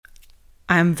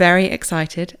I am very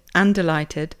excited and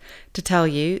delighted to tell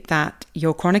you that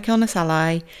your Chronic Illness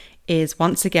Ally is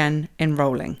once again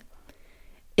enrolling.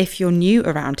 If you're new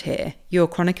around here, your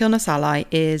Chronic Illness Ally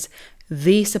is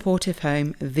the supportive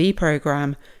home, the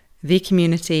program, the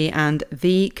community, and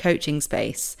the coaching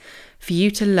space for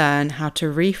you to learn how to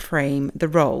reframe the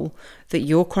role that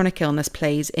your chronic illness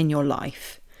plays in your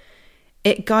life.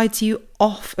 It guides you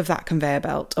off of that conveyor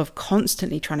belt of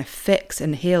constantly trying to fix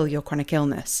and heal your chronic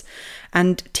illness,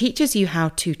 and teaches you how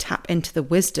to tap into the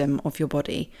wisdom of your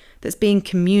body that's being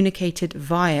communicated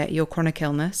via your chronic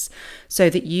illness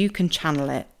so that you can channel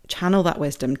that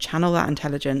wisdom, channel that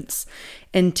intelligence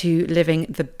into living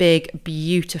the big,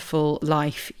 beautiful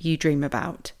life you dream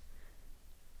about.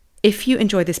 If you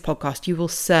enjoy this podcast, you will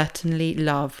certainly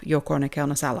love your Chronic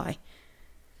Illness Ally.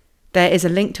 There is a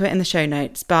link to it in the show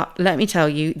notes, but let me tell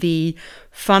you, the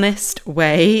funnest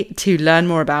way to learn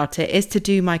more about it is to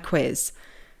do my quiz.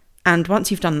 And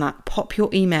once you've done that, pop your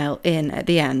email in at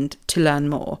the end to learn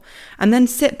more. And then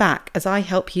sit back as I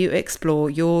help you explore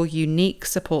your unique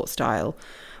support style,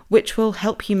 which will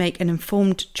help you make an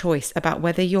informed choice about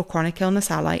whether your Chronic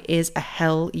Illness Ally is a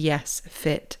hell yes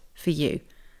fit for you.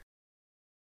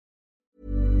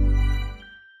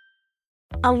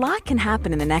 A lot can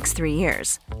happen in the next 3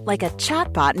 years. Like a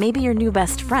chatbot may be your new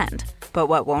best friend. But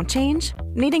what won't change?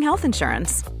 Needing health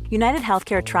insurance. United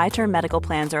Healthcare Tri-Term Medical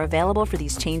Plans are available for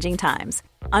these changing times.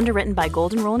 Underwritten by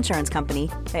Golden Rule Insurance Company,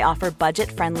 they offer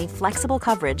budget-friendly, flexible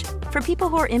coverage for people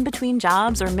who are in between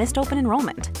jobs or missed open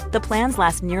enrollment. The plans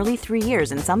last nearly 3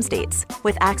 years in some states,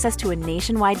 with access to a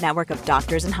nationwide network of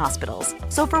doctors and hospitals.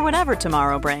 So for whatever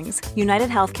tomorrow brings, United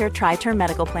Healthcare Tri-Term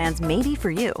Medical Plans may be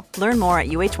for you. Learn more at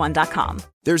uh1.com.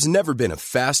 There's never been a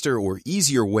faster or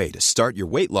easier way to start your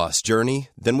weight loss journey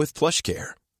than with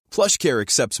PlushCare. PlushCare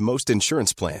accepts most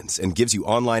insurance plans and gives you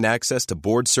online access to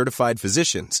board-certified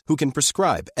physicians who can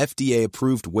prescribe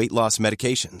FDA-approved weight loss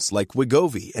medications like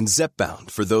Wegovy and Zepbound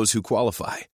for those who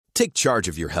qualify. Take charge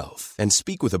of your health and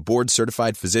speak with a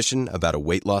board-certified physician about a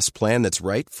weight loss plan that's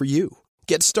right for you.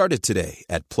 Get started today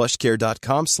at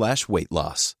plushcare.com/weight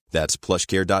loss. That's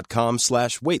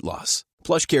plushcare.com/weight loss.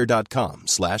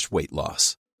 plushcare.com/weight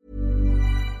loss.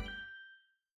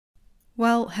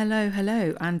 Well,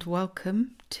 hello, and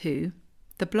welcome to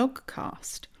the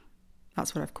blogcast.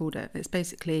 That's what I've called it. It's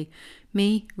basically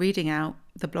me reading out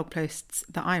the blog posts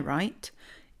that I write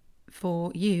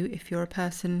for you if you're a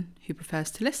person who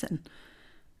prefers to listen.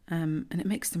 And it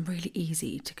makes them really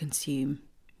easy to consume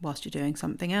whilst you're doing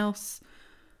something else,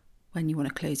 when you want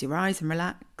to close your eyes and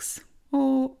relax,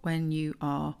 or when you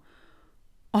are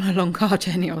on a long car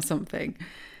journey or something.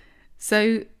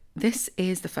 So this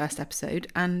is the first episode,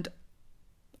 and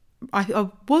I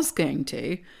was going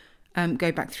to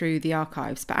go back through the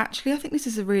archives, but actually I think this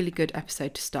is a really good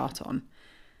episode to start on.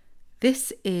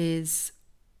 This is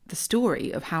the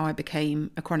story of how I became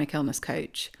a chronic illness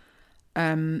coach.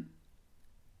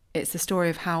 It's the story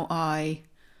of how I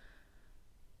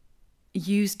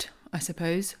used, I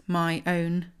suppose, my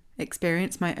own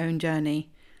experience, my own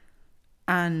journey,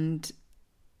 and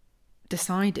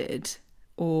decided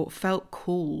or felt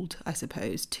called, I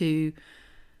suppose, to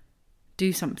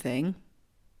do something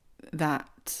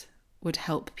that would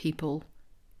help people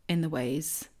in the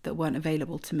ways that weren't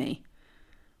available to me.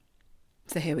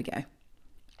 So here we go.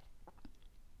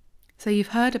 So you've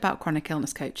heard about chronic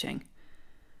illness coaching,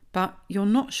 but you're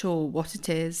not sure what it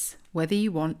is, whether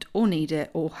you want or need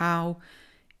it, or how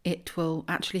it will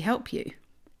actually help you.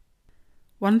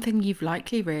 One thing you've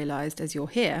likely realised as you're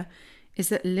here is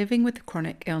that living with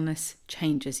chronic illness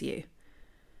changes you,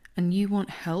 and you want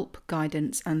help,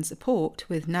 guidance and support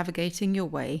with navigating your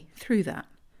way through that.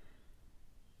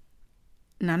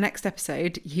 Now, next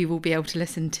episode, you will be able to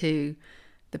listen to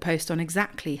the post on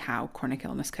exactly how chronic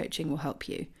illness coaching will help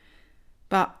you.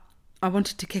 But I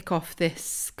wanted to kick off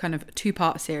this kind of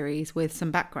two-part series with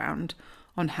some background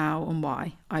on how and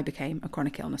why I became a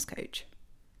chronic illness coach.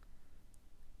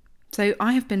 So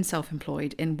I have been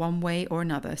self-employed in one way or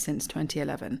another since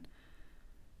 2011.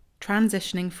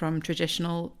 Transitioning from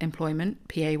traditional employment,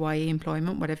 PAYE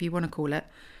employment, whatever you want to call it,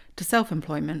 to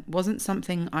self-employment wasn't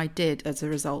something I did as a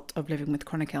result of living with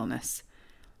chronic illness.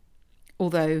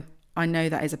 Although I know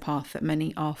that is a path that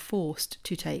many are forced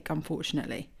to take,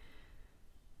 unfortunately.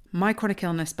 My chronic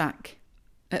illness back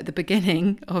at the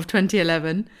beginning of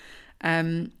 2011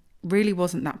 really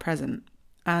wasn't that present.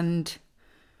 And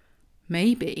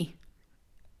maybe,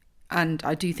 and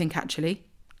I do think actually,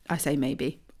 I say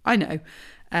maybe, I know,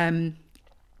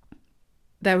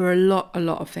 there were a lot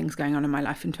of things going on in my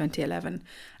life in 2011,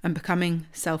 and becoming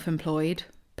self-employed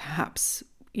perhaps,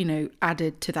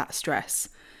 added to that stress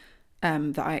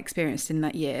that I experienced in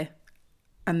that year.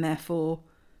 and therefore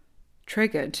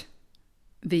triggered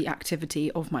the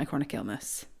activity of my chronic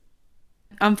illness.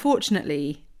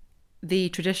 Unfortunately, the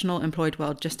traditional employed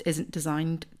world just isn't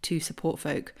designed to support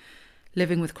folk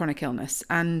living with chronic illness.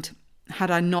 And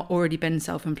had I not already been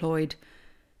self-employed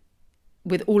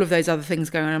with all of those other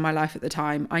things going on in my life at the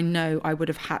time, I know I would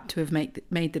have had to have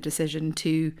made the decision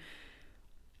to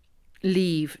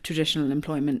leave traditional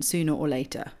employment sooner or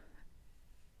later.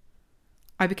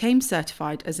 I became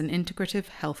certified as an integrative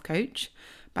health coach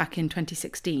back in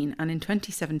 2016, and in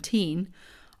 2017,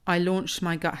 I launched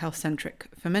my gut health centric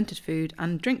fermented food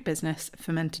and drink business,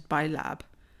 Fermented by Lab.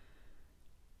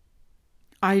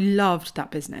 I loved that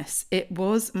business. It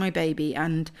was my baby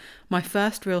and my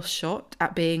first real shot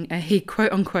at being a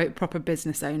quote unquote proper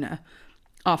business owner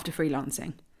after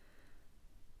freelancing.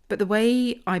 But the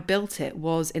way I built it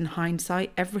was, in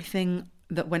hindsight, everything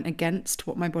that went against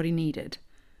what my body needed.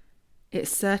 It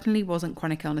certainly wasn't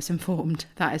chronic illness informed,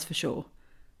 that is for sure.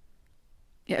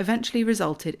 It eventually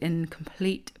resulted in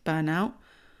complete burnout,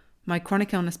 my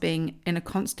chronic illness being in a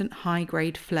constant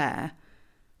high-grade flare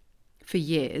for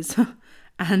years,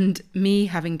 and me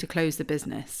having to close the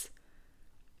business.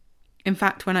 In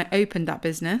fact, when I opened that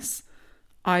business,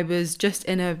 I was just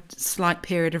in a slight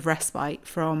period of respite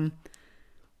from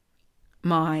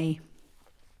my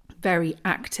very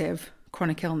active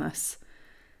chronic illness.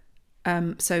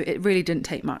 So it really didn't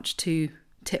take much to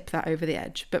tip that over the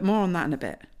edge, but more on that in a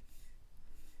bit.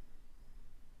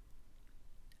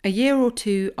 A year or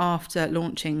two after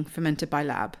launching Fermented by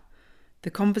Lab, the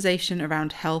conversation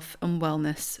around health and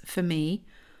wellness for me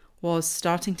was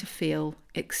starting to feel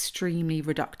extremely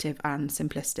reductive and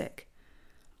simplistic.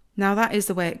 Now, that is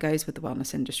the way it goes with the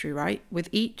wellness industry, right? With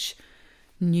each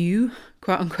new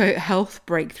quote-unquote health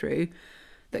breakthrough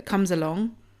that comes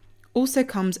along, also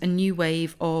comes a new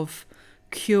wave of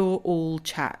cure-all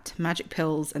chat, magic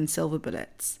pills and silver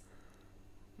bullets.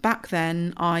 Back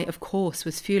then, I, of course,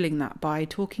 was fueling that by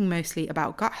talking mostly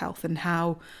about gut health and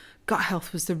how gut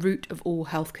health was the root of all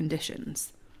health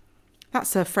conditions.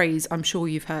 That's a phrase I'm sure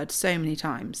you've heard so many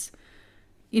times.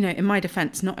 You know, in my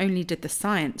defense, not only did the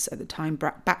science at the time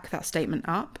back that statement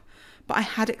up, but I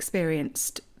had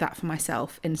experienced that for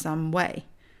myself in some way.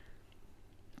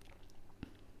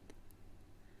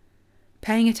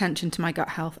 Paying attention to my gut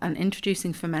health and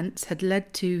introducing ferments had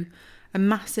led to a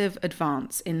massive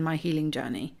advance in my healing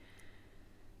journey.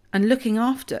 And looking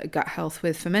after gut health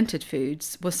with fermented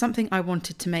foods was something I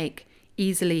wanted to make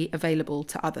easily available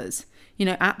to others. You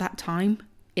know, at that time,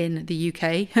 in the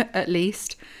UK at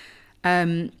least,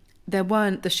 there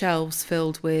weren't the shelves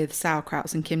filled with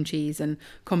sauerkrauts and kimchis and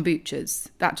kombuchas.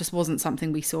 That just wasn't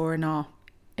something we saw in our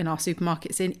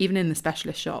supermarkets, even in the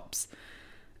specialist shops.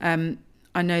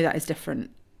 I know that is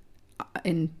different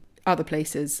in other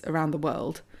places around the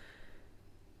world.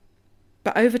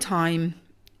 But over time,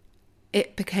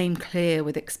 it became clear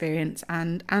with experience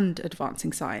and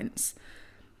advancing science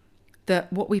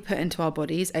that what we put into our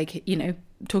bodies, you know,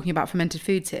 talking about fermented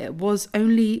foods here, was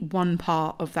only one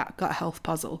part of that gut health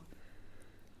puzzle.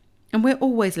 And we're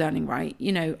always learning, right?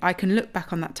 You know, I can look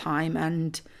back on that time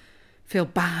and feel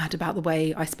bad about the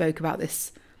way I spoke about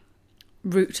this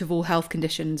root of all health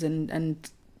conditions and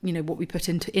you know, what we put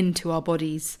into our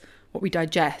bodies, what we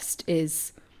digest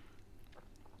is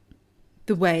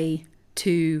the way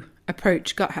to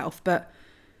approach gut health. But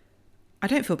I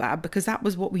don't feel bad because that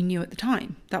was what we knew at the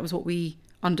time. That was what we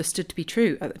understood to be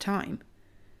true at the time.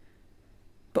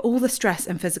 But all the stress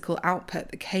and physical output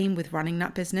that came with running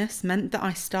that business meant that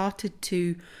I started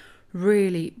to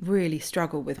really, really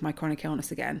struggle with my chronic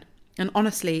illness again. And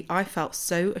honestly, I felt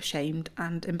so ashamed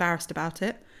and embarrassed about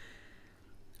it.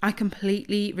 I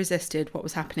completely resisted what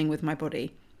was happening with my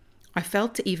body. I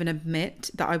failed to even admit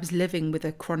that I was living with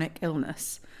a chronic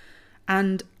illness.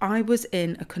 And I was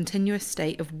in a continuous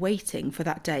state of waiting for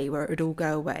that day where it would all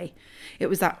go away. It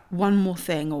was that one more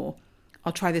thing, or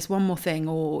I'll try this one more thing,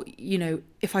 or, you know,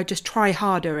 if I just try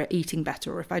harder at eating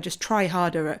better, or if I just try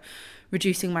harder at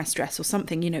reducing my stress or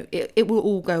something, you know, it will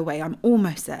all go away. I'm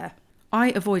almost there.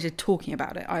 I avoided talking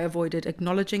about it. I avoided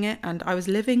acknowledging it. And I was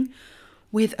living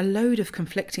with a load of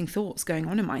conflicting thoughts going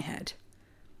on in my head.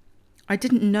 I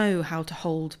didn't know how to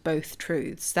hold both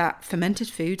truths, that fermented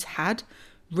foods had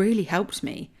really helped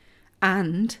me,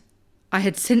 and I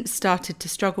had since started to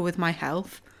struggle with my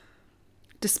health,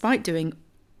 despite doing,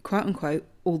 quote unquote,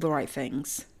 all the right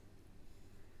things.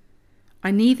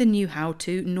 I neither knew how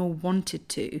to, nor wanted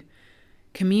to,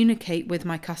 communicate with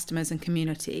my customers and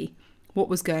community what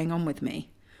was going on with me,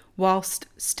 whilst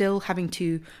still having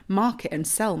to market and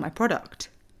sell my product.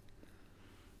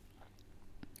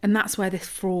 And that's where this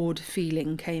fraud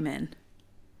feeling came in.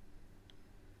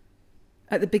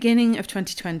 At the beginning of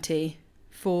 2020,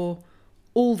 for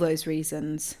all those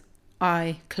reasons,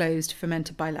 I closed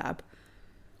Fermented by Lab.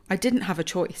 I didn't have a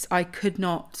choice. I could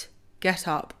not get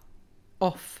up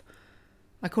off,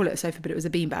 I call it a sofa, but it was a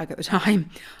beanbag at the time.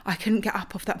 I couldn't get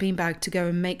up off that beanbag to go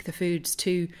and make the foods,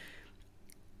 to,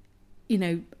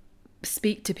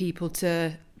 speak to people,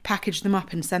 to package them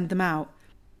up and send them out.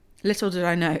 Little did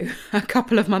I know, a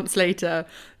couple of months later,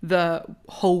 the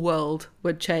whole world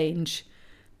would change.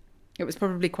 It was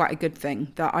probably quite a good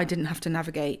thing that I didn't have to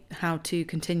navigate how to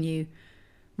continue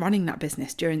running that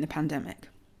business during the pandemic.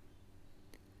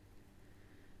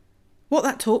 What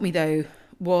that taught me, though,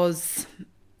 was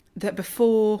that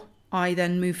before I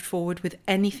then moved forward with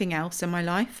anything else in my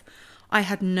life, I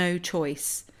had no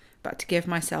choice but to give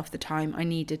myself the time I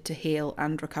needed to heal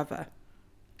and recover.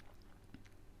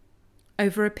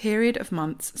 Over a period of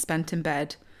months spent in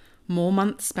bed, more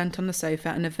months spent on the sofa,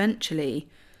 and eventually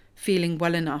feeling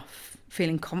well enough,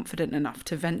 feeling confident enough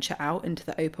to venture out into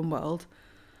the open world,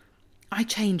 I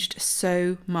changed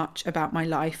so much about my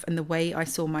life and the way I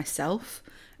saw myself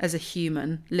as a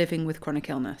human living with chronic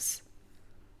illness.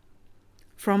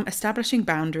 From establishing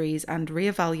boundaries and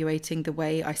reevaluating the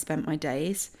way I spent my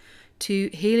days, to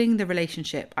healing the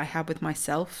relationship I had with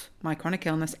myself, my chronic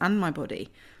illness, and my body,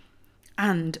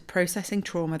 and processing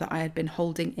trauma that I had been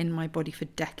holding in my body for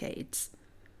decades.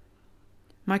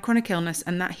 My chronic illness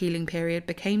and that healing period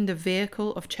became the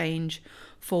vehicle of change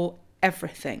for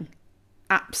everything,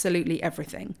 absolutely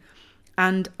everything.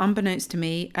 And unbeknownst to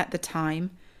me at the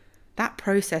time, that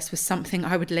process was something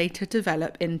I would later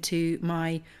develop into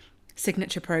my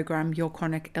signature program, Your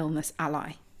Chronic Illness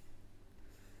Ally.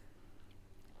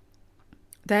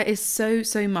 There is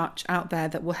so much out there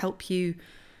that will help you,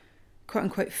 quote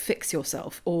unquote, fix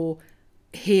yourself or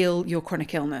heal your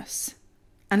chronic illness.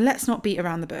 And let's not beat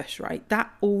around the bush, right? That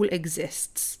all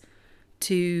exists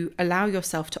to allow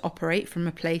yourself to operate from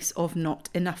a place of not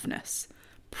enoughness,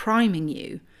 priming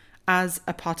you as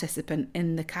a participant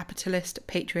in the capitalist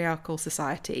patriarchal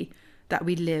society that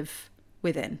we live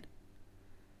within.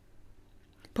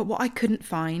 But what I couldn't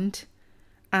find,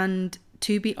 and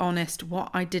to be honest, what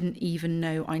I didn't even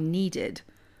know I needed,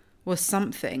 was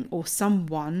something or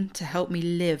someone to help me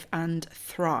live and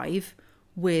thrive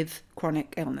with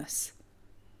chronic illness.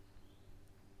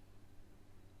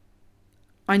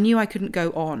 I knew I couldn't go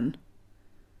on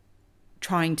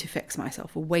trying to fix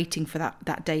myself or waiting for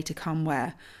that day to come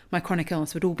where my chronic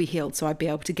illness would all be healed so I'd be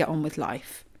able to get on with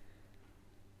life.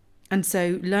 And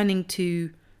so learning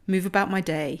to move about my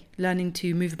day, learning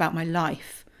to move about my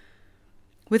life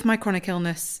with my chronic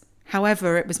illness,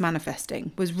 however it was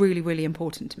manifesting, was really, really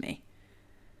important to me.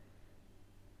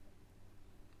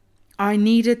 I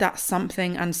needed that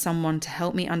something and someone to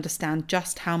help me understand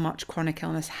just how much chronic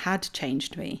illness had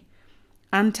changed me,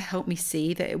 and to help me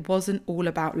see that it wasn't all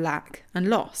about lack and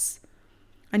loss.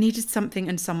 I needed something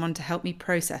and someone to help me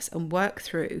process and work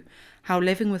through how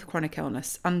living with chronic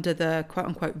illness under the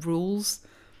quote-unquote rules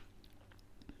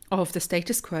of the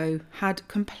status quo had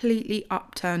completely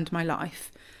upturned my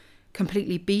life,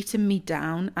 completely beaten me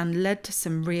down, and led to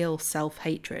some real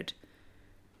self-hatred,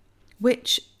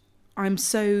 which I'm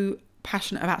so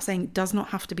passionate about saying does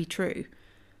not have to be true.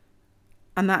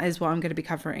 And that is what I'm going to be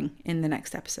covering in the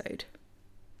next episode.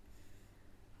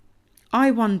 I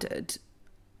wondered,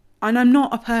 and I'm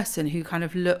not a person who kind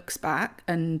of looks back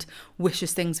and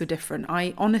wishes things were different.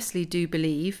 I honestly do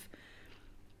believe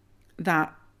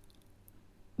that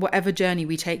whatever journey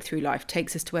we take through life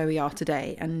takes us to where we are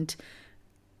today, and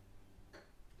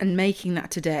making that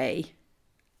today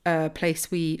a place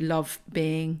we love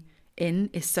being in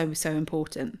is so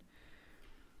important.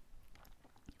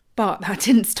 But that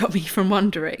didn't stop me from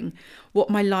wondering what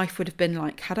my life would have been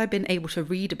like had I been able to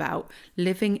read about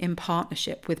living in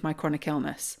partnership with my chronic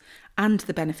illness and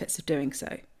the benefits of doing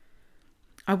so.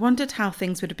 I wondered how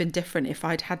things would have been different if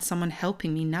I'd had someone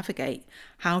helping me navigate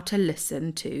how to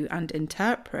listen to and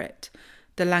interpret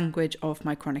the language of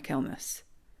my chronic illness.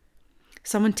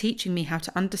 Someone teaching me how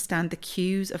to understand the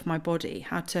cues of my body,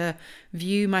 how to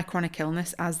view my chronic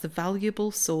illness as the valuable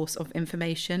source of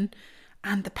information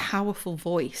and the powerful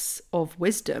voice of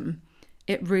wisdom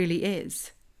it really is.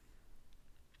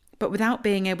 But without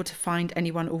being able to find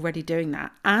anyone already doing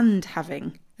that and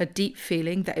having a deep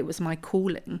feeling that it was my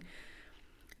calling,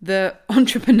 the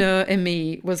entrepreneur in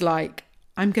me was like,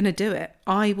 I'm going to do it.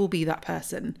 I will be that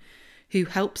person who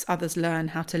helps others learn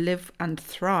how to live and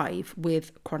thrive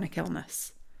with chronic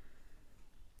illness.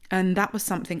 And that was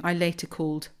something I later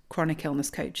called chronic illness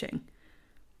coaching.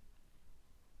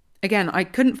 Again, I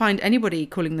couldn't find anybody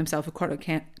calling themselves a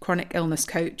chronic illness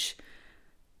coach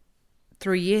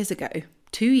 3 years ago,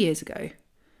 2 years ago.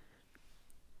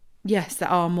 yes, there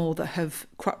are more that have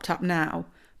cropped up now,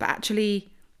 but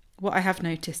actually what I have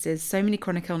noticed is so many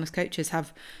chronic illness coaches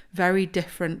have very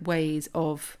different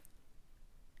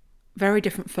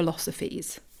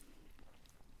philosophies.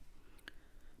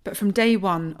 But from day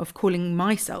one of calling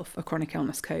myself a chronic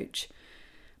illness coach,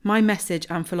 my message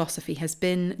and philosophy has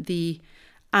been the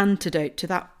antidote to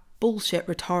that bullshit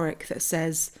rhetoric that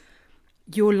says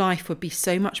your life would be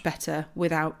so much better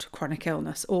without chronic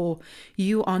illness, or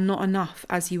you are not enough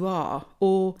as you are,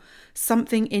 or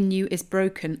something in you is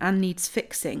broken and needs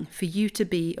fixing for you to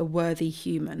be a worthy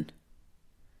human.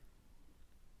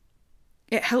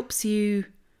 It helps you,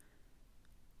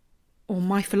 or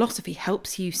my philosophy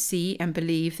helps you see and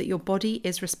believe that your body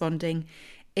is responding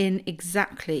in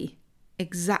exactly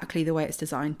the way it's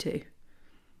designed to.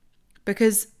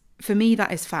 Because for me,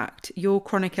 that is fact. Your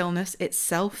chronic illness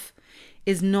itself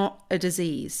is not a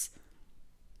disease.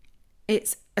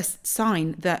 It's a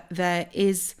sign that there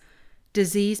is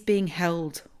disease being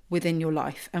held within your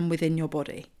life and within your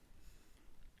body.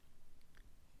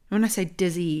 When I say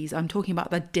disease, I'm talking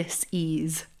about the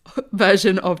dis-ease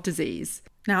version of disease.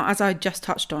 Now, as I just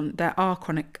touched on, there are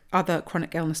other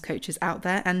chronic illness coaches out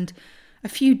there, and a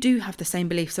few do have the same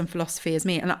beliefs and philosophy as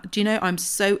me. And do you know, I'm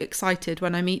so excited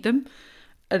when I meet them.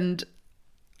 And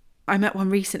I met one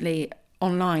recently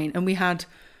online, and we had,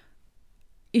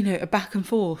 a back and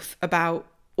forth about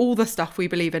all the stuff we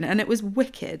believe in, and it was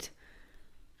wicked.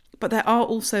 But there are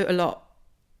also a lot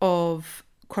of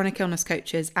chronic illness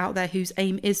coaches out there whose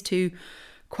aim is to,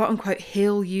 quote unquote,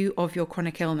 heal you of your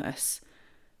chronic illness.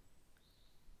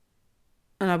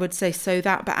 And I would say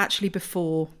but actually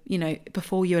before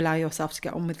you allow yourself to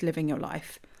get on with living your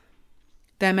life,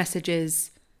 their message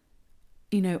is,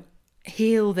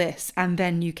 heal this and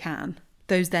then you can.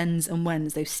 Those thens and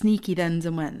whens, those sneaky thens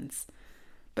and whens.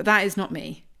 But that is not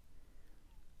me.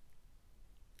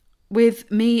 With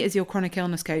me as your chronic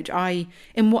illness coach,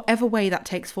 in whatever way that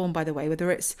takes form, by the way,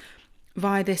 whether it's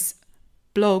via this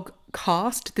blog,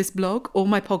 or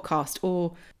my podcast,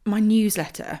 or my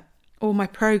newsletter, or my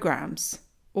programs,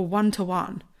 or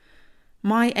one-to-one,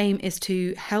 my aim is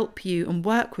to help you and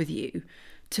work with you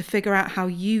to figure out how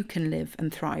you can live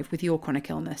and thrive with your chronic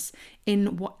illness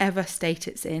in whatever state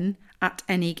it's in at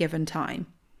any given time.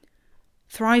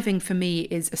 Thriving for me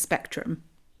is a spectrum.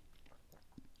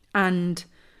 And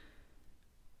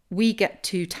we get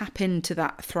to tap into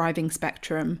that thriving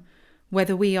spectrum,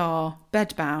 whether we are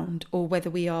bedbound or whether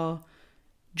we are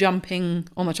jumping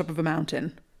on the top of a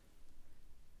mountain.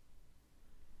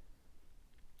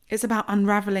 It's about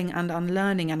unraveling and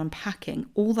unlearning and unpacking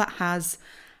all that has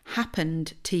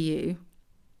happened to you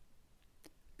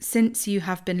since you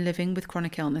have been living with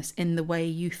chronic illness in the way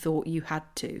you thought you had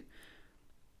to,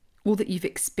 all that you've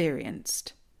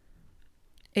experienced.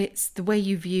 It's the way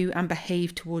you view and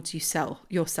behave towards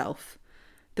yourself,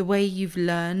 the way you've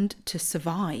learned to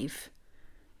survive,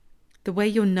 the way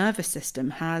your nervous system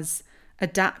has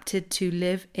adapted to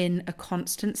live in a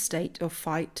constant state of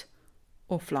fight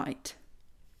or flight.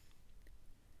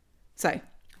 So,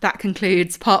 that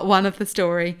concludes part 1 of the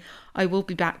story. I will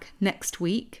be back next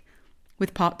week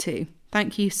with part 2.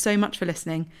 Thank you so much for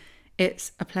listening.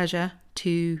 It's a pleasure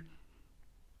to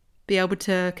be able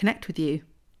to connect with you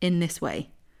in this way.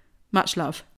 Much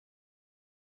love.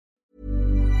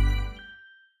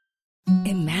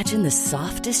 Imagine the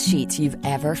softest sheets you've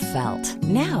ever felt.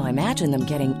 Now imagine them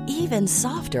getting even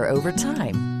softer over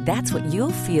time. That's what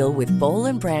you'll feel with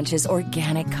Boll & Branch's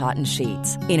organic cotton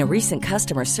sheets. In a recent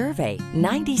customer survey,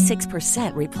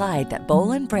 96% replied that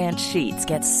Boll & Branch sheets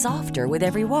get softer with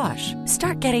every wash.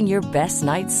 Start getting your best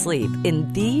night's sleep in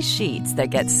these sheets that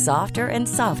get softer and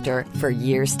softer for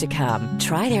years to come.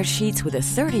 Try their sheets with a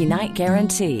 30-night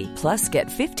guarantee. Plus, get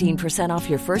 15% off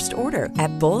your first order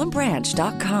at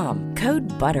bollandbranch.com. Code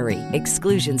BUTTERY.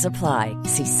 Exclusions apply.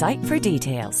 See site for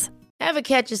details. Ever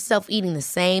catch yourself eating the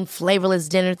same flavorless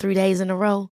dinner 3 days in a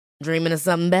row? Dreaming of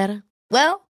something better?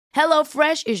 Well,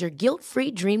 HelloFresh is your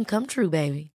guilt-free dream come true,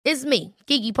 baby. It's me,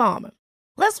 Keke Palmer.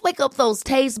 Let's wake up those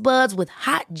taste buds with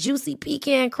hot, juicy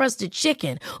pecan-crusted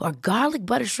chicken or garlic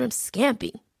butter shrimp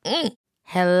scampi.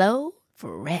 Hello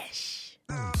Fresh.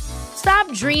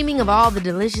 Stop dreaming of all the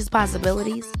delicious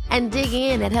possibilities and dig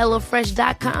in at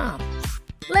HelloFresh.com.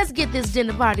 Let's get this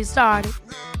dinner party started.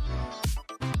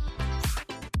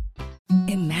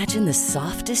 Imagine the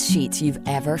softest sheets you've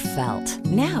ever felt.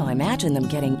 Now imagine them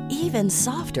getting even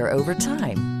softer over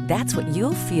time. That's what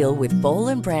you'll feel with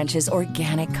Boll & Branch's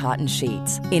organic cotton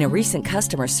sheets. In a recent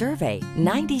customer survey,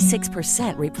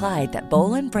 96% replied that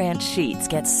Boll & Branch sheets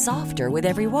get softer with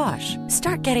every wash.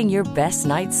 Start getting your best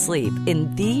night's sleep in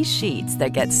these sheets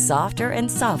that get softer and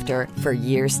softer for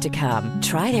years to come.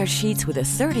 Try their sheets with a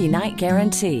 30-night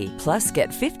guarantee. Plus, get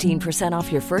 15%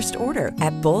 off your first order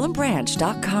at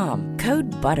bollandbranch.com.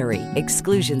 Code BUTTERY.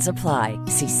 Exclusions apply.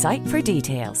 See site for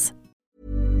details.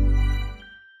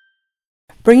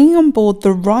 Bringing on board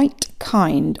the right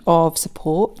kind of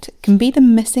support can be the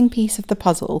missing piece of the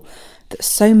puzzle that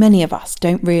so many of us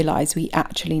don't realise we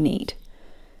actually need.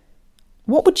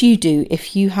 What would you do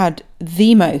if you had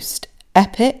the most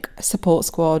epic support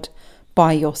squad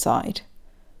by your side?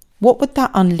 What would that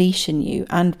unleash in you,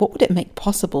 and what would it make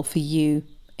possible for you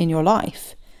in your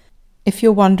life? If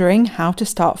you're wondering how to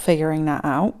start figuring that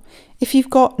out, if you've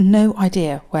got no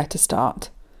idea where to start,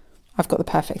 I've got the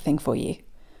perfect thing for you.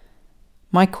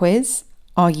 My quiz,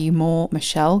 Are You More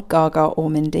Michelle, Gaga or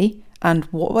Mindy? And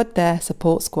what would their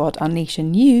support squad unleash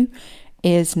in you?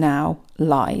 Is now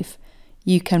live.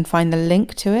 You can find the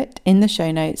link to it in the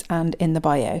show notes and in the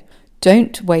bio.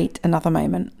 Don't wait another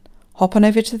moment. Hop on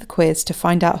over to the quiz to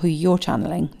find out who you're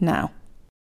channeling now.